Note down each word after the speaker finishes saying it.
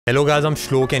Hello guys, I'm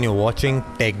Shlok and you're watching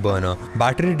Tech Burner.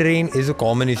 Battery drain is a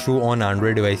common issue on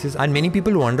Android devices and many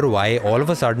people wonder why all of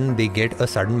a sudden they get a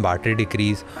sudden battery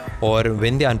decrease, or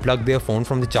when they unplug their phone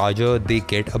from the charger they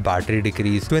get a battery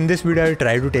decrease. So in this video I'll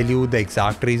try to tell you the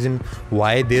exact reason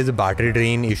why there's a battery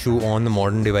drain issue on the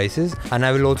modern devices, and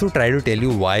I will also try to tell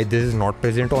you why this is not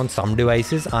present on some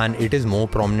devices and it is more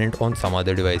prominent on some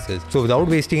other devices. So without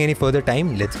wasting any further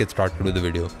time, let's get started with the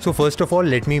video. So first of all,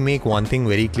 let me make one thing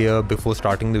very clear before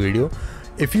starting the video.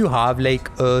 If you have like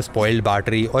a spoiled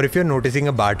battery, or if you're noticing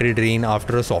a battery drain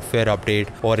after a software update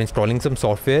or installing some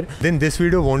software, then this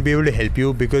video won't be able to help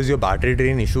you, because your battery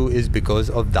drain issue is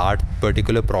because of that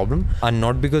particular problem and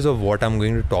not because of what I'm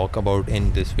going to talk about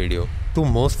in this video. So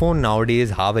most phones nowadays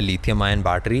have a lithium-ion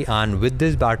battery, and with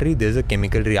this battery there's a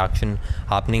chemical reaction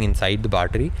happening inside the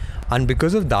battery, and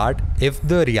because of that, if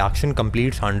the reaction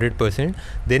completes 100%,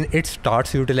 then it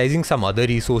starts utilizing some other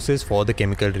resources for the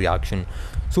chemical reaction.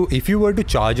 So if you were to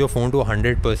charge your phone to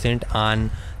 100%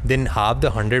 and then have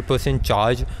the 100%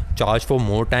 charge for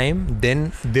more time,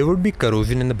 then there would be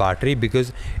corrosion in the battery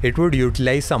because it would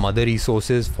utilize some other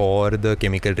resources for the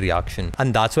chemical reaction.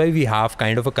 And that's why we have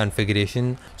kind of a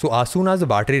configuration. So as soon as the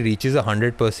battery reaches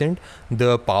 100%,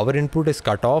 the power input is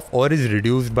cut off or is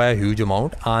reduced by a huge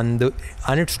amount, and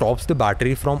it stops the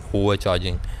battery from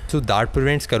overcharging. So that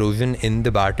prevents corrosion in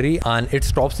the battery and it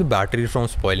stops the battery from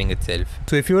spoiling itself.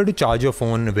 So if you were to charge your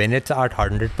phone when it's at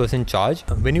 100% charge,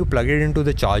 when you plug it into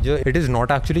the charger, it is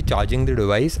not actually charging the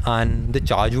device and the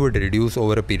charge would reduce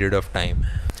over a period of time.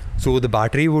 So the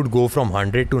battery would go from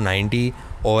 100 to 90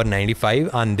 or 95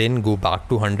 and then go back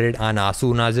to 100, and as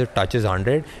soon as it touches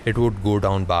 100 it would go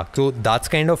down back. So that's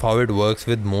kind of how it works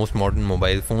with most modern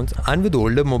mobile phones, and with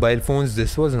older mobile phones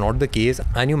this was not the case.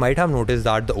 And you might have noticed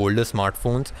that the older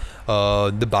smartphones,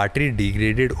 the battery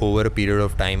degraded over a period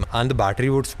of time and the battery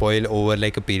would spoil over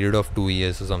like a period of 2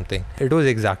 years or something. It was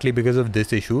exactly because of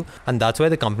this issue, and that's why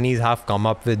the companies have come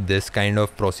up with this kind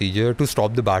of procedure to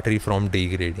stop the battery from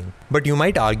degrading. But you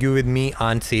might argue with me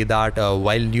and say that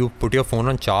while you put your phone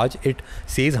on charge, it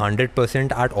says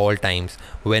 100% at all times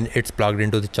when it's plugged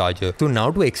into the charger. So now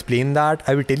to explain that,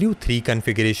 I will tell you 3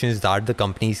 configurations that the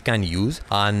companies can use,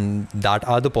 and that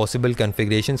are the possible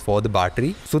configurations for the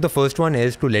battery. So the first one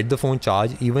is to let the phone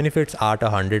charge even if it's at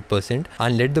 100%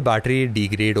 and let the battery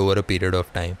degrade over a period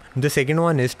of time. The second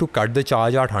one is to cut the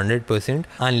charge at 100%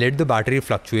 and let the battery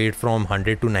fluctuate from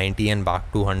 100 to 90 and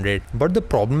back to 100. But the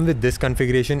problem with this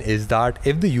configuration is that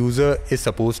if the user is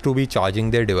supposed to be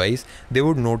charging their device, they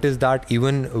would notice that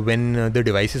even when the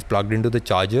device is plugged into the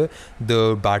charger,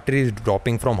 the battery is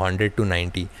dropping from 100 to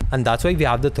 90. And that's why we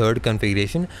have the third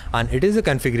configuration, and it is a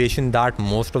configuration that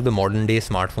most of the modern day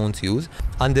smartphones use,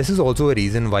 and this is also a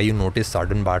reason why you notice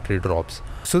sudden battery drops.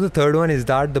 So the third one is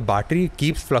that the battery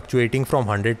keeps fluctuating from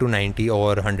 100 to 90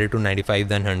 or 100 to 95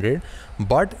 then 100,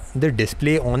 but the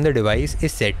display on the device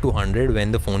is set to 100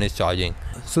 when the phone is charging.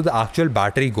 So the actual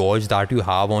battery gauge that you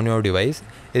have on your device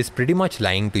is pretty much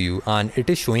lying to you, and it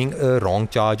is showing a wrong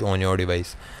charge on your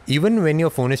device. Even when your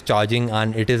phone is charging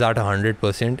and it is at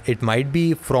 100%, it might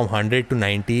be from 100 to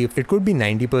 90, it could be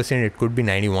 90%, it could be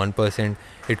 91%,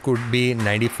 it could be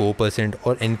 94%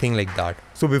 or anything like that.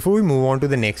 So before we move on to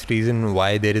the next reason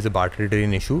why there is a battery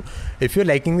drain issue, if you're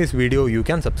liking this video, you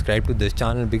can subscribe to this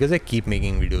channel because I keep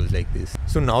making videos like this.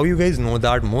 So now you guys know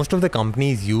that most of the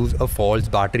companies use a false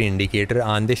battery indicator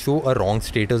and they show a wrong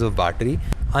status of battery,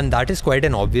 and that is quite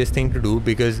an obvious thing to do,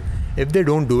 because if they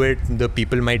don't do it, the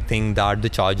people might think that the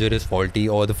charger is faulty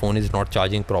or the phone is not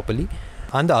charging properly.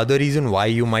 And the other reason why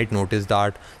you might notice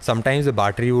that sometimes the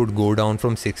battery would go down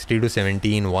from 60 to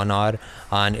 70 in 1 hour,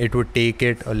 and it would take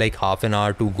it like half an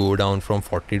hour to go down from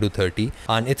 40 to 30,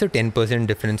 and it's a 10%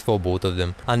 difference for both of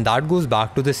them. And that goes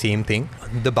back to the same thing.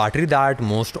 The battery that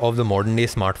most of the modern day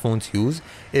smartphones use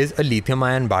is a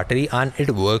lithium-ion battery, and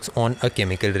it works on a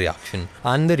chemical reaction,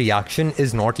 and the reaction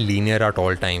is not linear at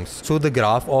all times. So the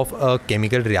graph of a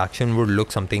chemical reaction would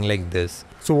look something like this.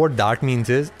 So what that means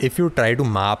is, if you try to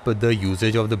map the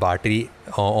usage of the battery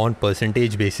on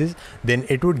percentage basis, then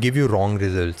it would give you wrong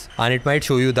results, and it might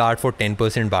show you that for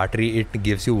 10% battery it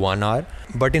gives you 1 hour,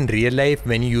 but in real life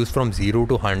when you use from 0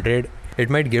 to 100, it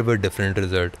might give a different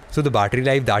result. So the battery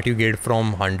life that you get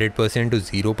from 100% to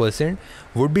 0%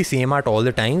 would be same at all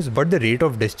the times, but the rate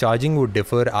of discharging would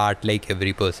differ at like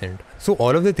every percent. So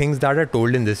all of the things that are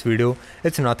told in this video,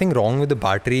 it's nothing wrong with the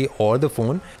battery or the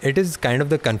phone. It is kind of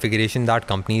the configuration that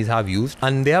companies have used,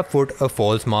 and they have put a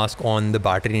false mask on the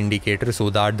battery indicator so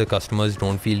that the customers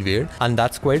don't feel weird, and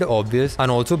that's quite obvious.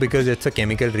 And also because it's a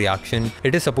chemical reaction,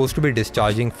 it is supposed to be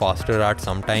discharging faster at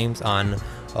some times, and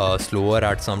slower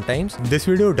at some times. This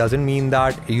video doesn't mean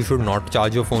that you should not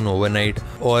charge your phone overnight,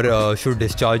 or should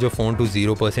discharge your phone to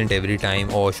 0% every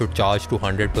time, or should charge to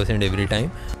 100% every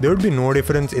time. There would be no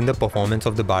difference in the performance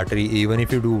of the battery even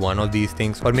if you do one of these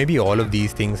things or maybe all of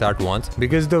these things at once,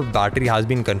 because the battery has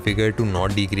been configured to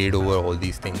not degrade over all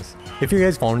these things. If you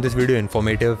guys found this video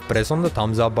informative, press on the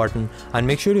thumbs up button and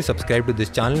make sure you subscribe to this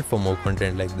channel for more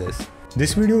content like this.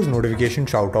 This video's notification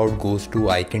shoutout goes to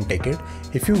I Can Take It.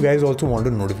 If you guys also want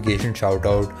a notification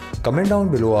shoutout, comment down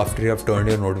below after you have turned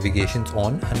your notifications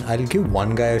on and I'll give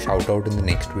one guy a shoutout in the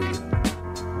next video.